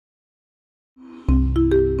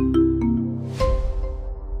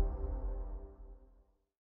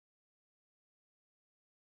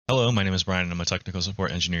Hello, my name is Brian and I'm a technical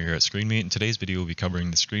support engineer here at ScreenMeet. In today's video, we'll be covering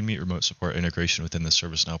the ScreenMeet Remote Support integration within the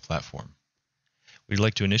ServiceNow platform. We'd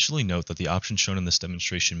like to initially note that the options shown in this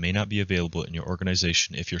demonstration may not be available in your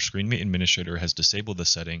organization if your ScreenMeet administrator has disabled the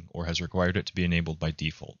setting or has required it to be enabled by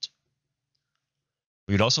default.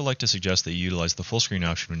 We would also like to suggest that you utilize the full screen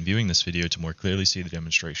option when viewing this video to more clearly see the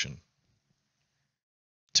demonstration.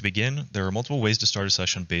 To begin, there are multiple ways to start a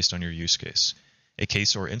session based on your use case. A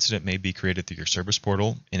case or incident may be created through your service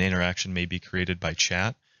portal, an interaction may be created by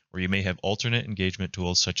chat, or you may have alternate engagement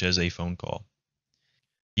tools such as a phone call.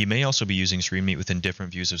 You may also be using ScreenMeet within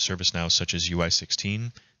different views of ServiceNow such as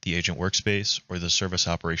UI16, the Agent Workspace, or the Service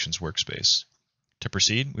Operations Workspace. To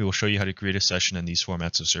proceed, we will show you how to create a session in these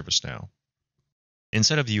formats of ServiceNow.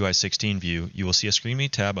 Inside of the UI16 view, you will see a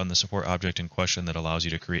ScreenMeet tab on the support object in question that allows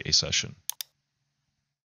you to create a session.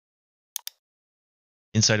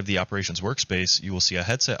 Inside of the Operations Workspace, you will see a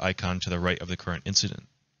headset icon to the right of the current incident.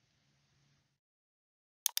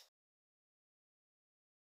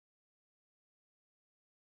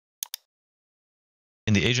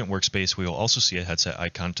 In the Agent Workspace, we will also see a headset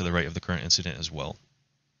icon to the right of the current incident as well.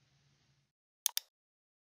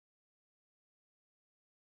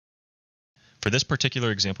 For this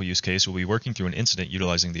particular example use case, we'll be working through an incident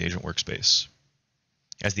utilizing the Agent Workspace.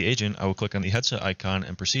 As the agent, I will click on the headset icon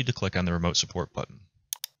and proceed to click on the Remote Support button.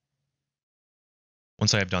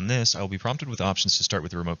 Once I have done this, I will be prompted with options to start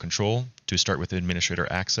with remote control, to start with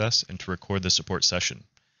administrator access, and to record the support session.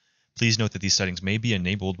 Please note that these settings may be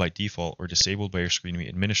enabled by default or disabled by your ScreenMeet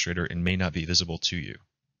administrator and may not be visible to you.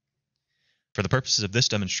 For the purposes of this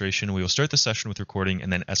demonstration, we will start the session with recording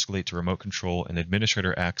and then escalate to remote control and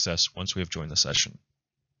administrator access once we have joined the session.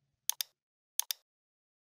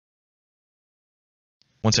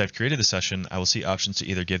 Once I've created the session, I will see options to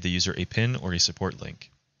either give the user a PIN or a support link.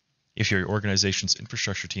 If your organization's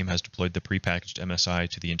infrastructure team has deployed the prepackaged MSI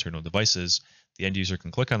to the internal devices, the end user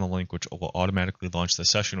can click on the link which will automatically launch the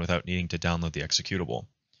session without needing to download the executable.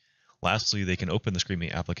 Lastly, they can open the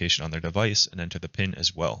ScreenMeet application on their device and enter the PIN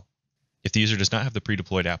as well. If the user does not have the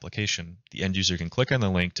pre-deployed application, the end user can click on the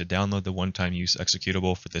link to download the one-time use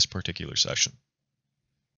executable for this particular session.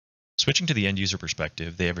 Switching to the end user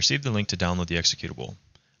perspective, they have received the link to download the executable.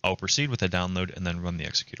 I will proceed with the download and then run the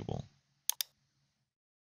executable.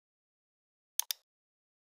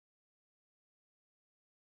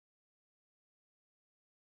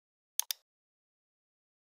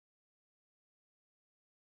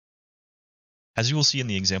 As you will see in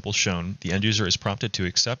the example shown, the end user is prompted to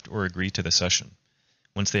accept or agree to the session.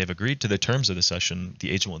 Once they have agreed to the terms of the session, the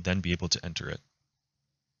agent will then be able to enter it.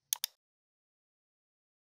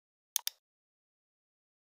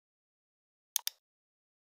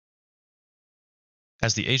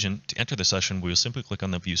 As the agent, to enter the session, we will simply click on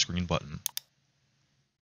the View Screen button.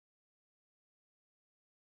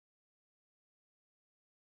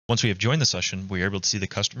 Once we have joined the session, we are able to see the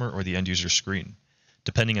customer or the end user's screen.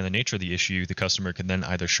 Depending on the nature of the issue, the customer can then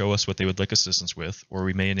either show us what they would like assistance with, or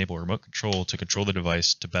we may enable remote control to control the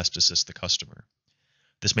device to best assist the customer.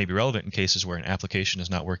 This may be relevant in cases where an application is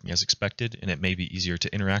not working as expected, and it may be easier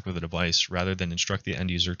to interact with the device rather than instruct the end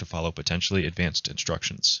user to follow potentially advanced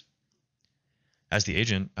instructions. As the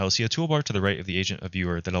agent, I will see a toolbar to the right of the agent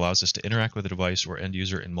viewer that allows us to interact with the device or end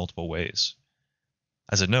user in multiple ways.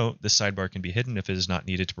 As a note, this sidebar can be hidden if it is not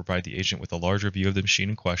needed to provide the agent with a larger view of the machine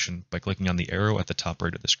in question by clicking on the arrow at the top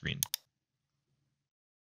right of the screen.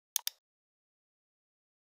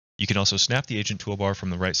 You can also snap the agent toolbar from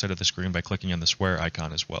the right side of the screen by clicking on the square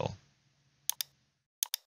icon as well.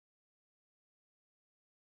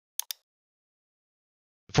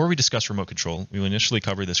 Before we discuss remote control, we will initially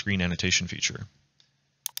cover the screen annotation feature.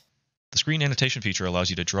 The screen annotation feature allows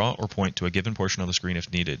you to draw or point to a given portion of the screen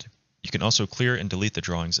if needed. You can also clear and delete the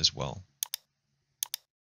drawings as well.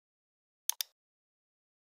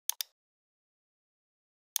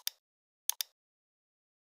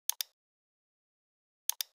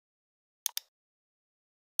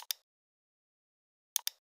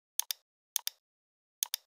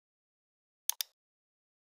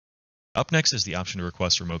 Up next is the option to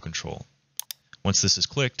request remote control. Once this is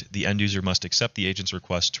clicked, the end user must accept the agent's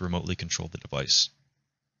request to remotely control the device.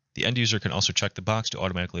 The end user can also check the box to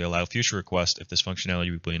automatically allow future requests if this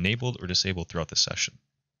functionality will be enabled or disabled throughout the session.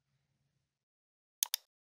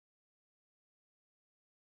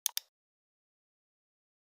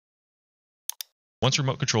 Once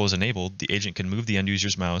remote control is enabled, the agent can move the end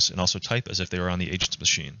user's mouse and also type as if they were on the agent's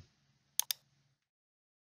machine.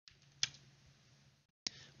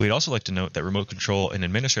 We'd also like to note that remote control and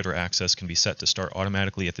administrator access can be set to start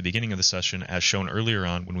automatically at the beginning of the session as shown earlier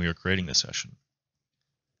on when we were creating the session.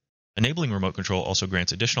 Enabling remote control also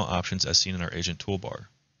grants additional options as seen in our agent toolbar.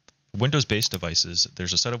 For Windows-based devices,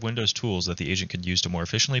 there's a set of Windows tools that the agent can use to more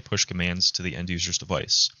efficiently push commands to the end user's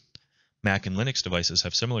device. Mac and Linux devices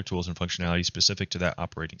have similar tools and functionality specific to that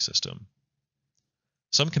operating system.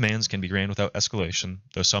 Some commands can be ran without escalation,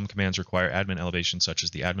 though some commands require admin elevation such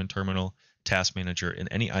as the admin terminal, task manager, and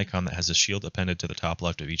any icon that has a shield appended to the top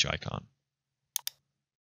left of each icon.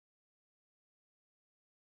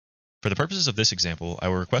 For the purposes of this example, I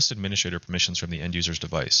will request administrator permissions from the end user's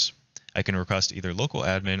device. I can request either local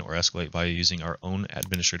admin or escalate via using our own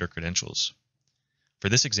administrator credentials. For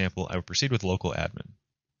this example, I will proceed with local admin.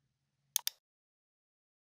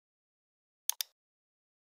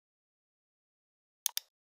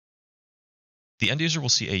 The end user will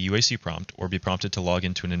see a UAC prompt or be prompted to log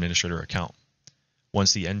into an administrator account.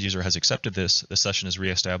 Once the end user has accepted this, the session is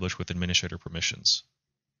re-established with administrator permissions.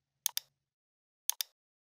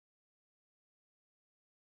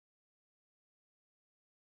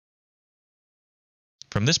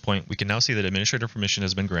 From this point, we can now see that administrator permission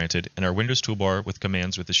has been granted, and our Windows toolbar with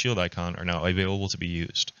commands with the shield icon are now available to be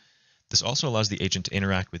used. This also allows the agent to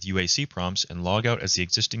interact with UAC prompts and log out as the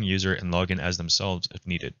existing user and log in as themselves if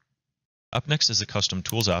needed. Up next is the Custom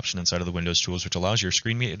Tools option inside of the Windows Tools, which allows your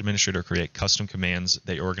ScreenMeet administrator to create custom commands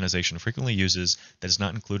that your organization frequently uses that is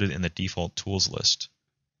not included in the default tools list.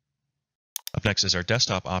 Up next is our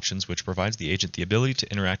Desktop options, which provides the agent the ability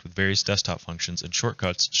to interact with various desktop functions and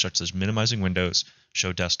shortcuts such as minimizing windows,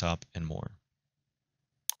 show desktop, and more.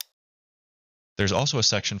 There's also a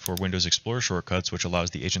section for Windows Explorer shortcuts, which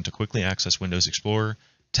allows the agent to quickly access Windows Explorer,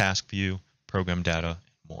 Task View, Program Data,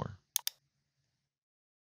 and more.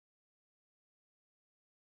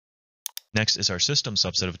 Next is our System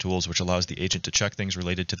subset of tools, which allows the agent to check things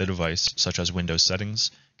related to the device, such as Windows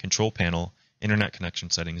settings, control panel, internet connection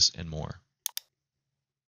settings, and more.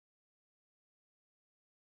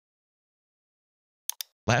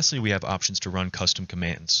 Lastly, we have options to run custom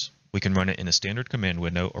commands. We can run it in a standard command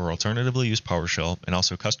window or alternatively use PowerShell and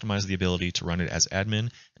also customize the ability to run it as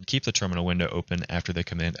admin and keep the terminal window open after the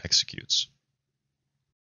command executes.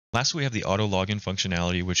 Lastly, we have the auto login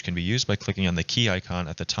functionality, which can be used by clicking on the key icon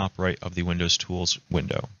at the top right of the Windows Tools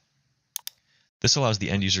window. This allows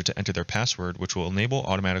the end user to enter their password, which will enable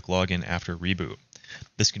automatic login after reboot.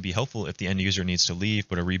 This can be helpful if the end user needs to leave,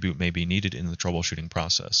 but a reboot may be needed in the troubleshooting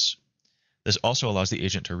process. This also allows the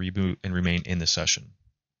agent to reboot and remain in the session.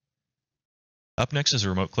 Up next is a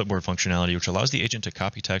remote clipboard functionality, which allows the agent to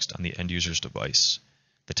copy text on the end user's device.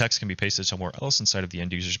 The text can be pasted somewhere else inside of the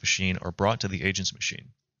end user's machine or brought to the agent's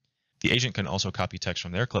machine. The agent can also copy text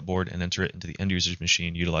from their clipboard and enter it into the end user's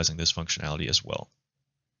machine utilizing this functionality as well.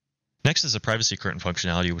 Next is a privacy curtain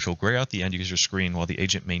functionality, which will gray out the end user's screen while the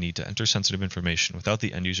agent may need to enter sensitive information without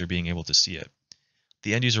the end user being able to see it.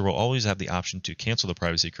 The end user will always have the option to cancel the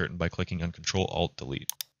privacy curtain by clicking on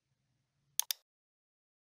Ctrl-Alt-Delete.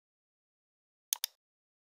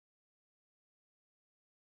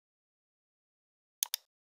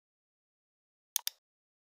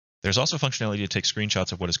 There's also functionality to take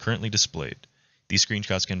screenshots of what is currently displayed. These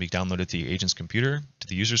screenshots can be downloaded to the agent's computer, to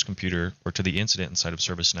the user's computer, or to the incident inside of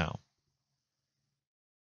ServiceNow.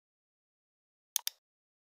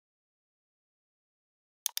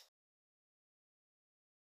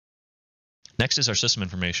 Next is our system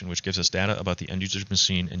information, which gives us data about the end user's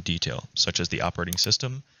machine in detail, such as the operating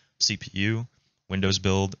system, CPU, Windows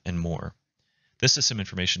build, and more. This system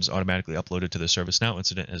information is automatically uploaded to the ServiceNow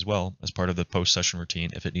incident as well as part of the post-session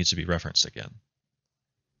routine if it needs to be referenced again.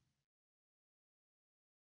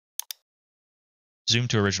 Zoom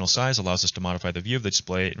to original size allows us to modify the view of the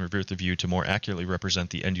display and revert the view to more accurately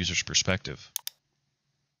represent the end user's perspective.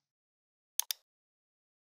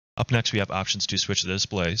 Up next, we have options to switch the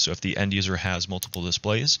display. So if the end user has multiple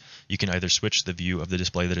displays, you can either switch the view of the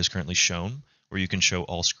display that is currently shown, or you can show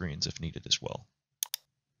all screens if needed as well.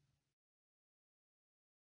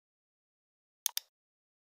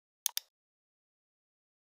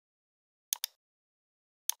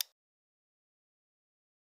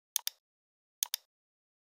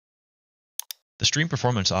 The stream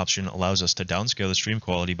performance option allows us to downscale the stream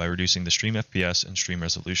quality by reducing the stream FPS and stream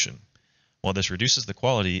resolution. While this reduces the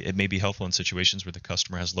quality, it may be helpful in situations where the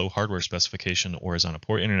customer has low hardware specification or is on a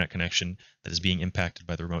poor internet connection that is being impacted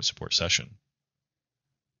by the remote support session.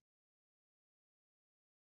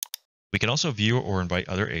 We can also view or invite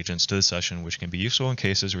other agents to the session, which can be useful in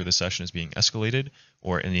cases where the session is being escalated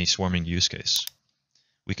or in a swarming use case.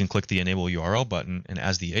 We can click the Enable URL button and,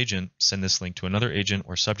 as the agent, send this link to another agent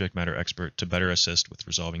or subject matter expert to better assist with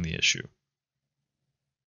resolving the issue.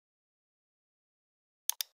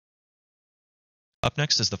 Up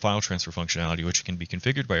next is the file transfer functionality, which can be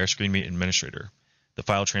configured by our ScreenMeet administrator. The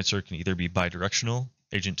file transfer can either be bidirectional,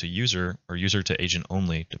 agent to user, or user to agent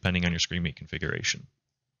only, depending on your ScreenMeet configuration.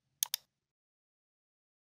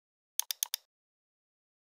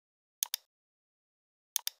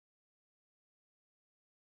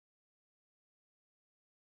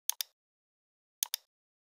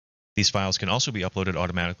 These files can also be uploaded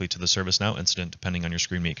automatically to the ServiceNow incident depending on your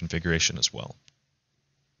ScreenMeet configuration as well.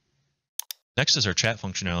 Next is our chat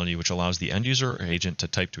functionality, which allows the end user or agent to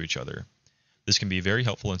type to each other. This can be very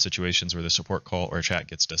helpful in situations where the support call or chat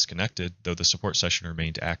gets disconnected, though the support session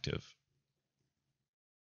remained active.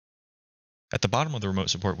 At the bottom of the remote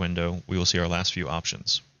support window, we will see our last few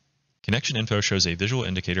options. Connection info shows a visual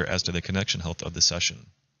indicator as to the connection health of the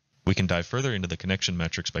session. We can dive further into the connection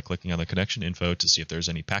metrics by clicking on the connection info to see if there's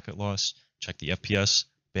any packet loss, check the FPS,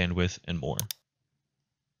 bandwidth, and more.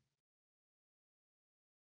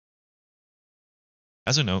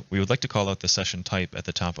 As a note, we would like to call out the session type at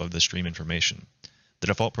the top of the stream information. The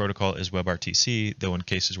default protocol is WebRTC, though in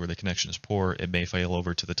cases where the connection is poor, it may fail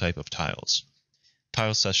over to the type of tiles.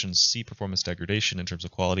 Tiles sessions see performance degradation in terms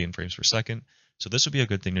of quality and frames per second, so this would be a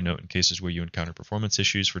good thing to note in cases where you encounter performance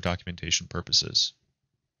issues for documentation purposes.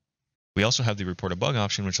 We also have the report a bug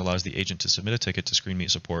option, which allows the agent to submit a ticket to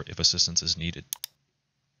ScreenMeet support if assistance is needed.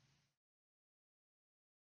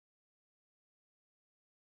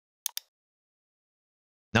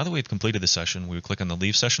 Now that we've completed the session, we would click on the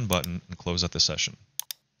Leave Session button and close out the session.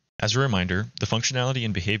 As a reminder, the functionality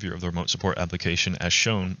and behavior of the remote support application as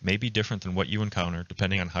shown may be different than what you encounter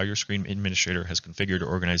depending on how your Screen administrator has configured your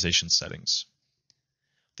organization's settings.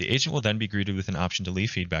 The agent will then be greeted with an option to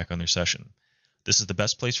leave feedback on their session. This is the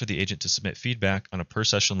best place for the agent to submit feedback on a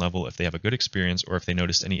per-session level if they have a good experience or if they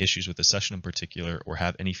noticed any issues with the session in particular or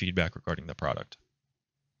have any feedback regarding the product.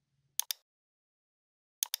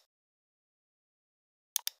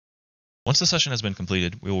 Once the session has been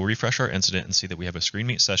completed, we will refresh our incident and see that we have a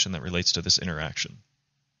ScreenMeet session that relates to this interaction.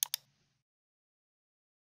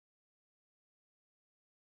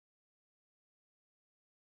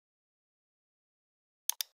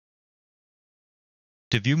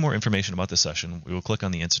 To view more information about the session, we will click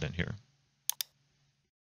on the incident here.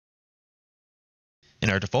 In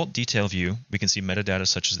our default detail view, we can see metadata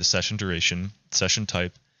such as the session duration, session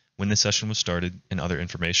type, when the session was started, and other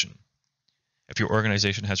information. If your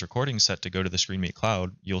organization has recordings set to go to the ScreenMeet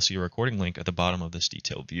cloud, you'll see a recording link at the bottom of this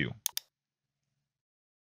detailed view.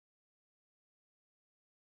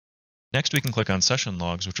 Next, we can click on Session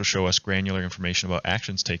Logs, which will show us granular information about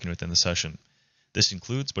actions taken within the session. This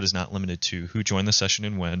includes, but is not limited to, who joined the session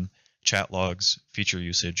and when, chat logs, feature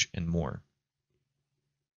usage, and more.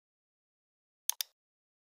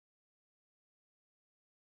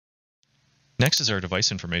 Next is our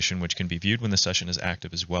device information, which can be viewed when the session is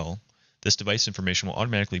active as well. This device information will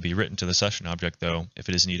automatically be written to the session object, though, if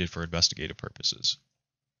it is needed for investigative purposes.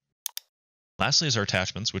 Lastly is our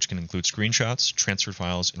attachments, which can include screenshots, transfer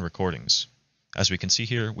files, and recordings. As we can see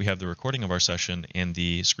here, we have the recording of our session and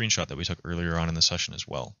the screenshot that we took earlier on in the session as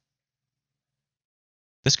well.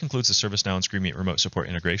 This concludes the ServiceNow and ScreenMeet remote support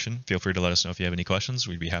integration. Feel free to let us know if you have any questions.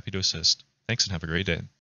 We'd be happy to assist. Thanks and have a great day.